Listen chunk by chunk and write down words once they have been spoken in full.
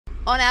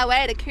On our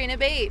way to Kuna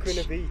Beach.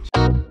 Kuna Beach.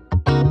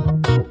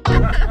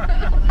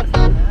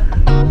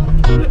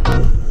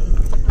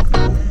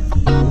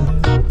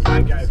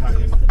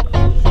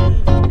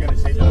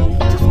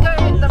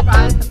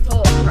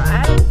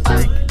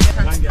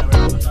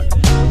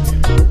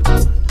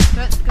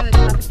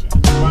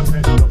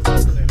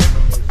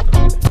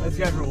 Let's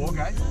go for a walk,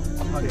 eh?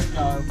 Let's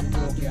go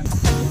walk out.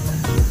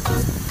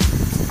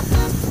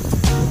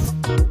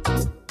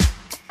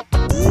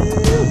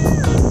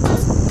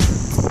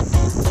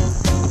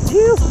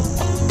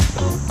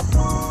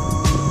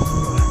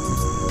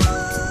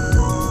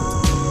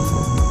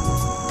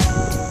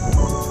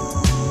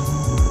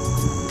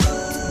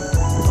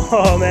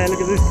 Oh man, look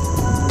at this.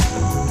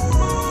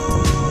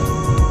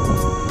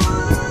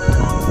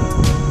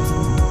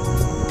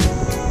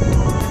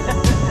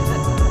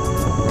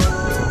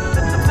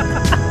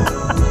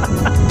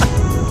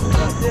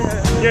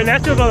 You're a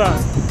natural brother.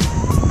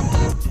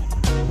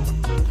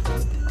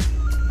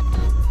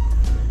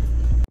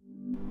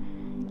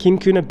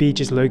 Kuna Beach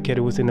is located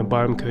within the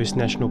Byron Coast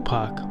National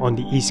Park on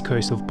the east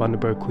coast of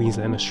Bundaberg,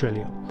 Queensland,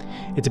 Australia.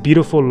 It's a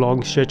beautiful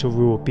long stretch of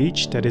rural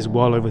beach that is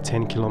well over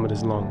 10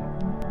 kilometers long.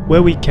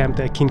 Where we camped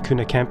at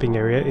Kuna camping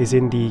area is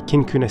in the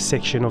Kuna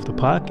section of the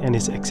park and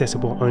is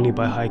accessible only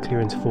by high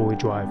clearance 4-wheel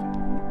drive.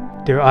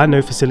 There are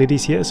no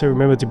facilities here, so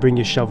remember to bring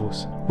your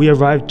shovels. We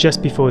arrived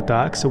just before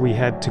dark, so we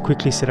had to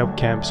quickly set up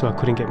camp, so I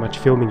couldn't get much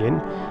filming in.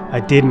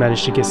 I did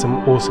manage to get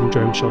some awesome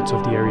drone shots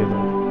of the area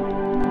though.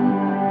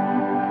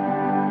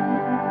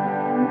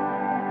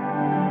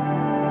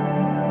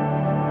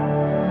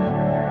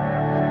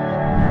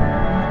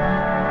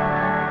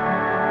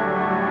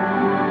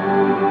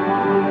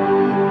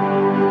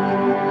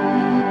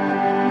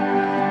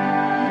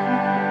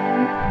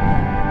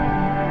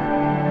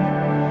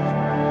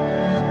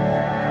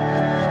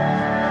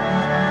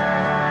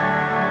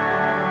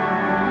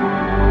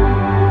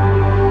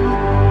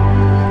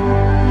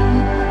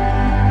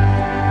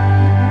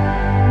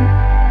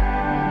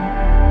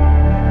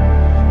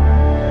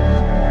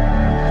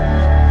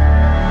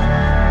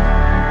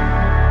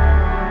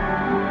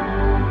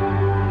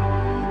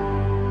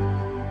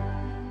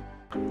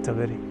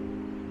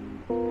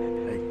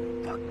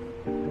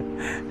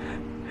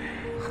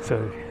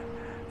 So,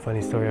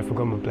 funny story, I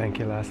forgot my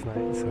blanket last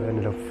night, so I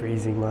ended up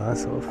freezing my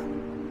ass off.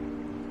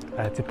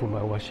 I had to put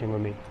my washing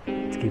on me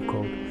to keep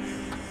cold.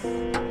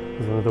 It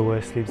was one of the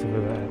worst sleeps I've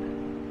ever had.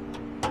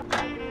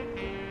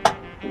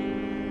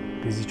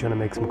 Busy trying to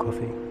make some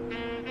coffee.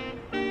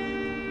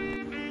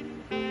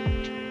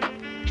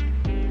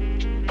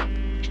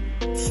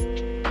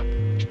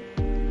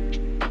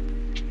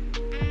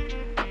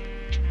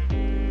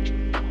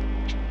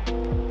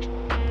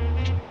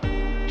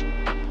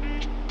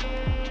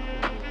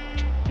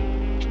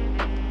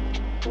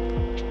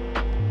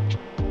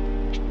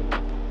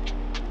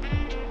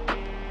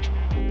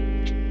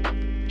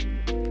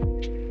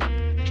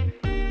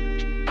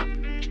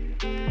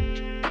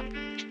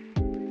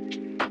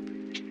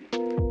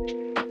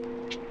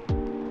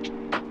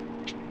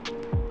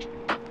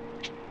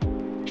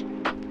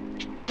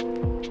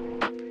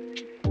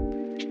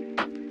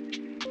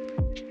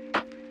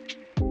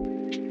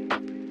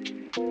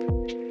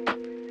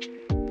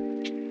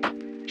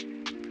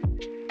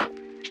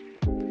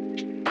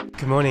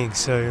 Good morning,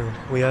 so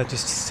we are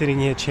just sitting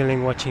here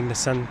chilling, watching the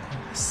sun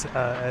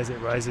as it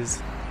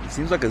rises. It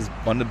seems like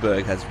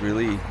Bundaberg has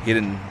really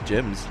hidden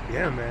gems.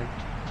 Yeah, man.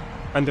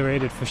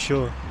 Underrated for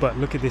sure, but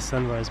look at this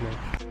sunrise, man.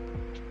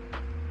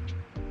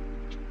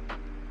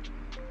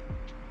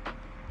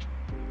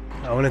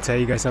 I want to tell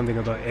you guys something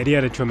about Eddie.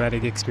 Had a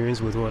traumatic experience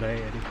with what,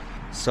 Eddie?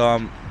 So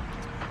I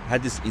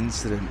had this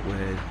incident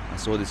where I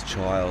saw this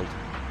child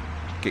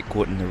get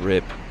caught in the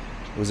rip.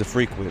 It was a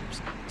freak whip,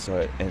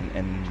 so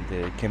and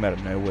it came out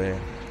of nowhere.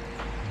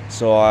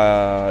 So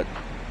I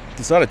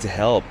decided to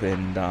help,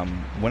 and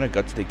when I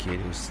got to the kid,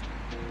 he was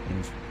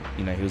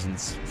in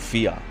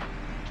fear,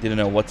 didn't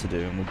know what to do,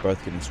 and we're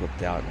both getting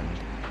swept out. And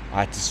I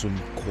had to swim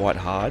quite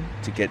hard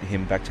to get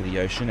him back to the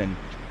ocean,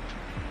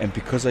 and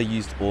because I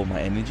used all my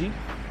energy,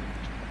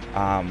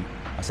 I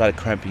started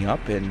cramping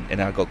up,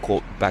 and I got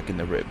caught back in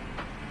the rib.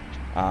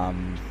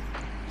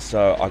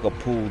 So I got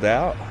pulled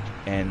out,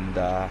 and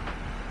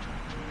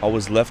I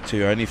was left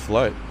to only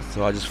float.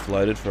 So I just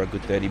floated for a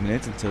good 30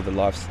 minutes until the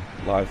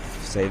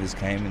lifesavers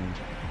came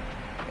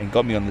and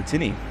got me on the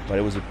tinny. But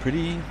it was a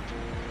pretty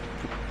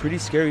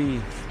scary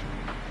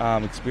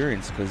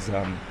experience, because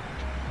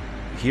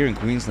here in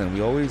Queensland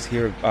we always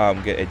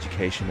get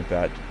education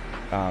about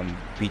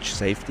beach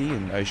safety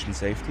and ocean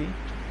safety,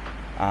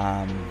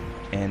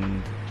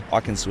 and I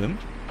can swim,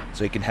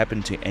 so it can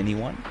happen to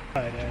anyone.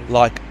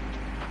 Like,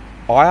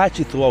 I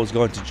actually thought I was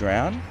going to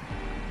drown,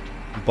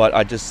 but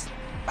I just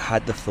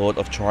had the thought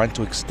of trying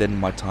to extend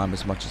my time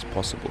as much as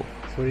possible.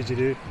 So what did you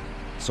do?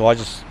 So I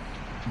just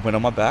went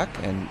on my back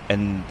and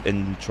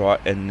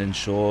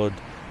ensured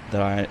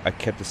that I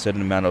kept a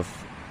certain amount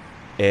of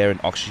air and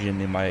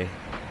oxygen in my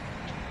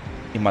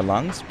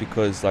lungs,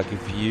 because like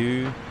if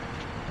you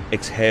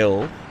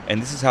exhale, and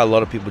this is how a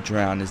lot of people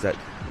drown, is that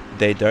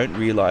they don't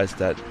realize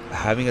that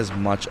having as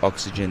much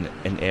oxygen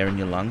and air in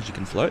your lungs, you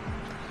can float.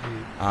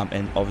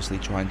 And obviously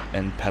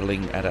and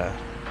paddling at a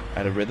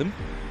rhythm.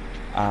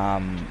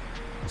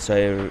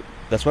 So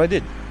that's what I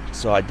did.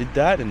 So I did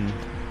that and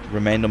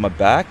remained on my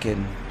back,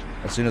 and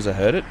as soon as I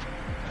heard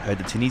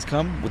the tinnies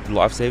come with the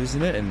lifesavers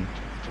in it, and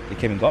they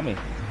came and got me.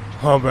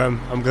 Oh man,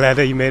 I'm glad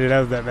that you made it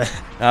out of that, man.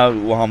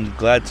 Well, I'm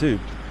glad too.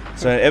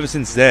 So ever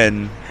since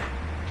then,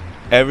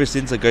 every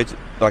time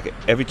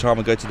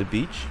I go to the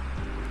beach,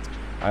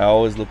 I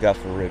always look out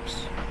for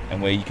rips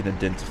and where you can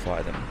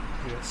identify them.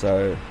 Yeah.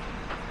 So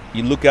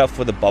you look out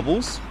for the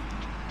bubbles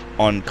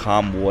on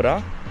calm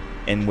water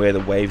and where the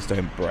waves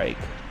don't break.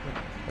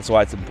 That's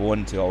why it's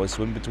important to always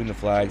swim between the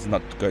flags and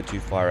not go too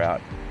far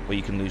out where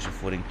you can lose your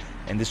footing.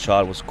 And this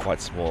child was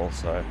quite small,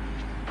 so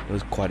it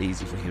was quite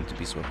easy for him to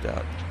be swept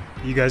out.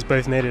 You guys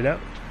both made it out?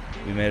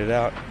 We made it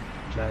out.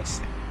 Nice.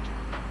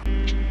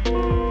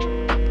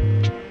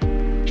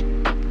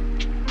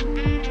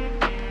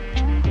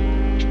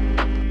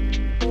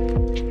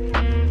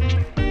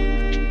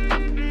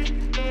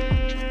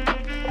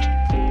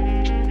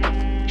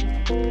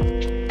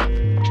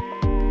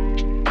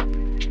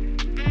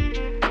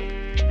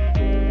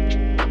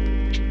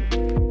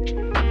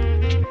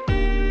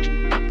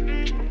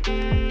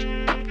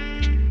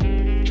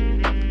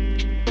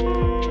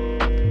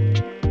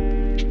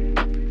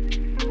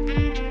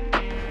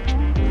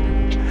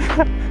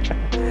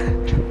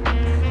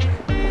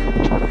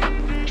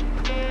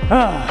 You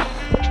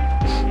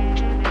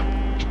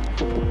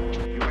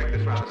make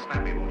this rather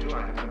snappy, won't you?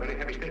 I have some very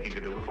heavy thinking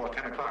to do before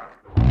 10 o'clock.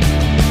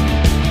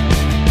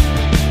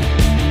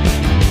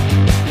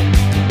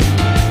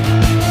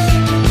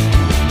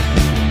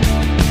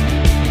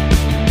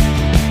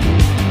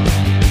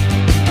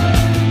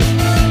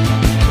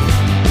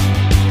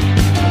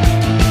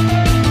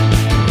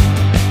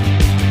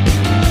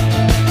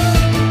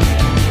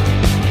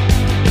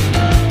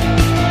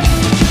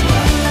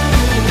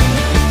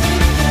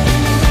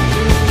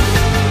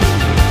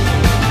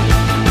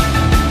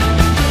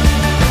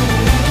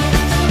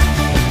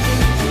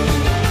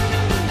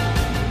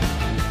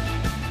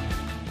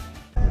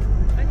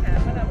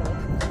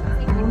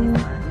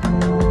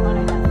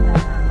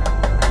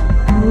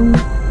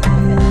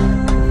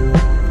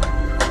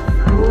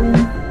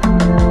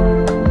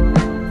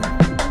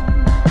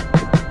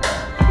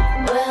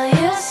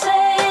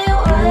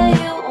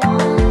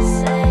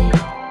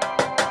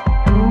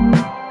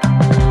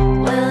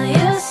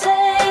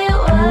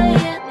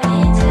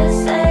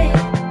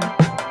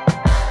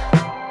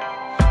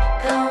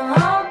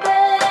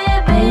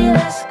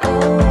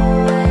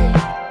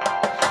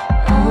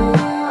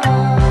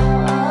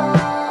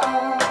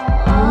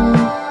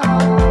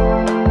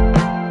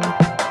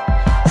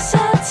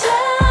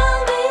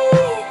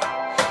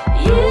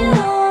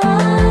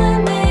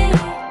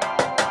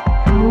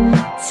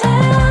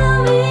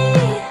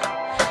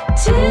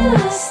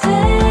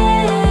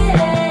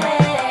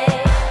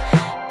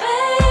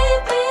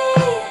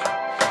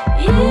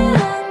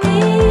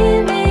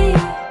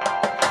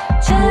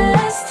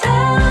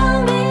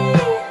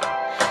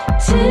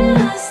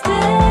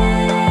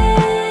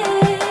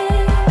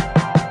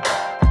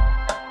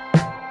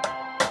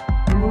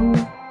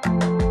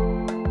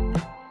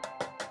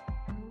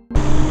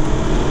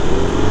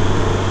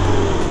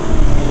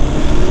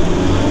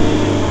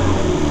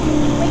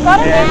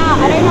 got it now.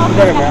 I don't know if it's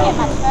going to get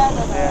much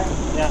further though.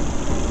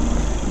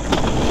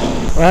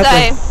 So,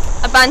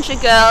 a bunch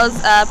of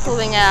girls are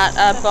pulling out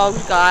a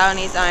bogged guy on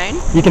his own.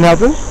 You can help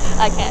him?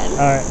 I can.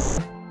 Alright.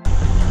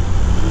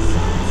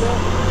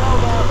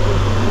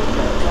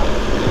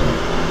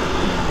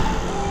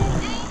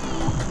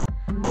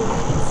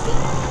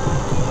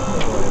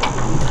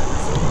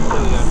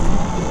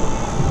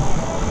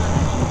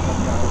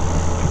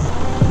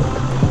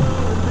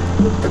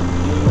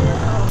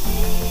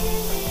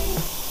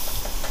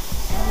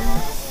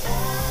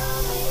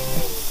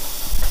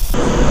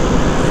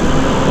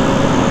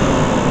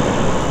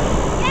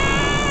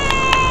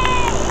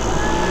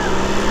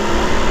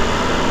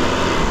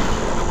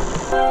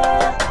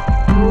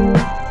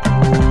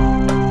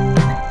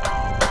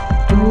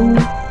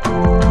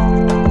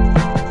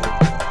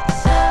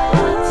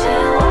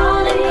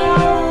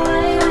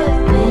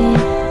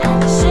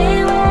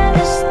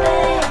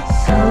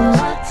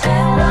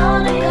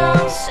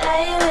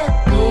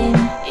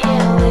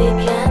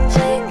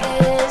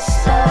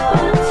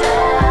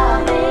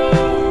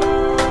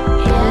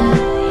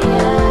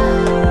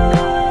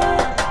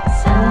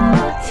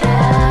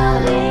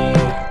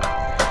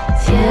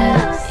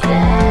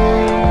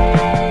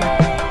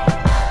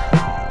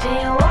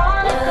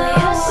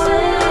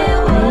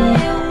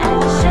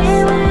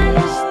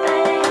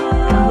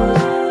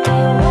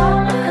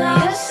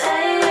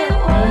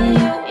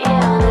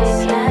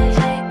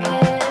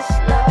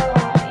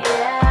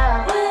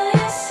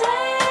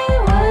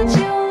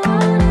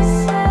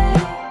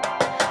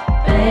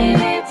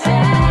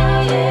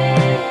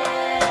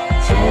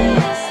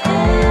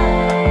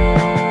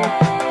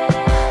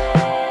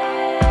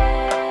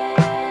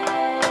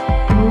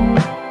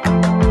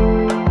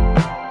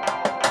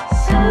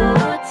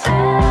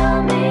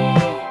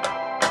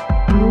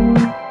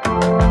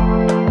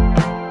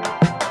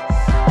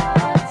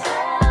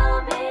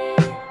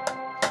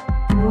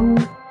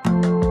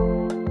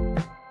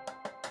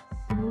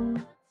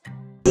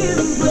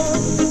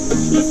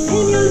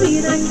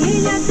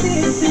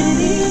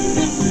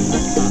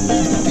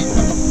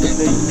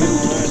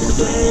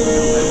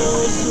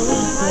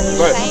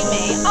 Bro.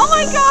 Amy. Oh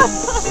my god!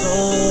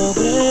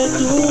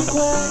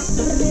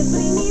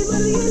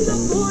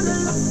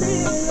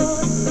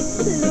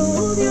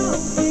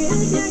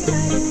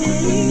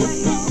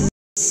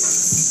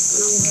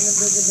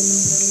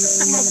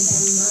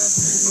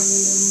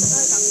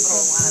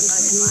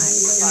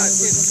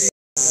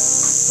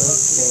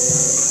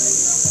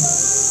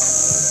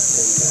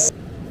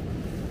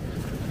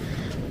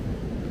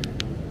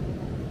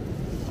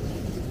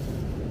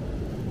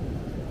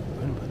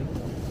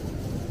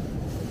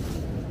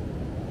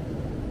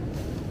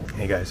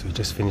 Hey guys, we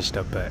just finished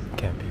up at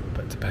camping. We're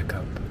about to pack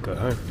up, go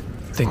home.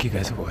 Thank you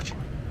guys for watching.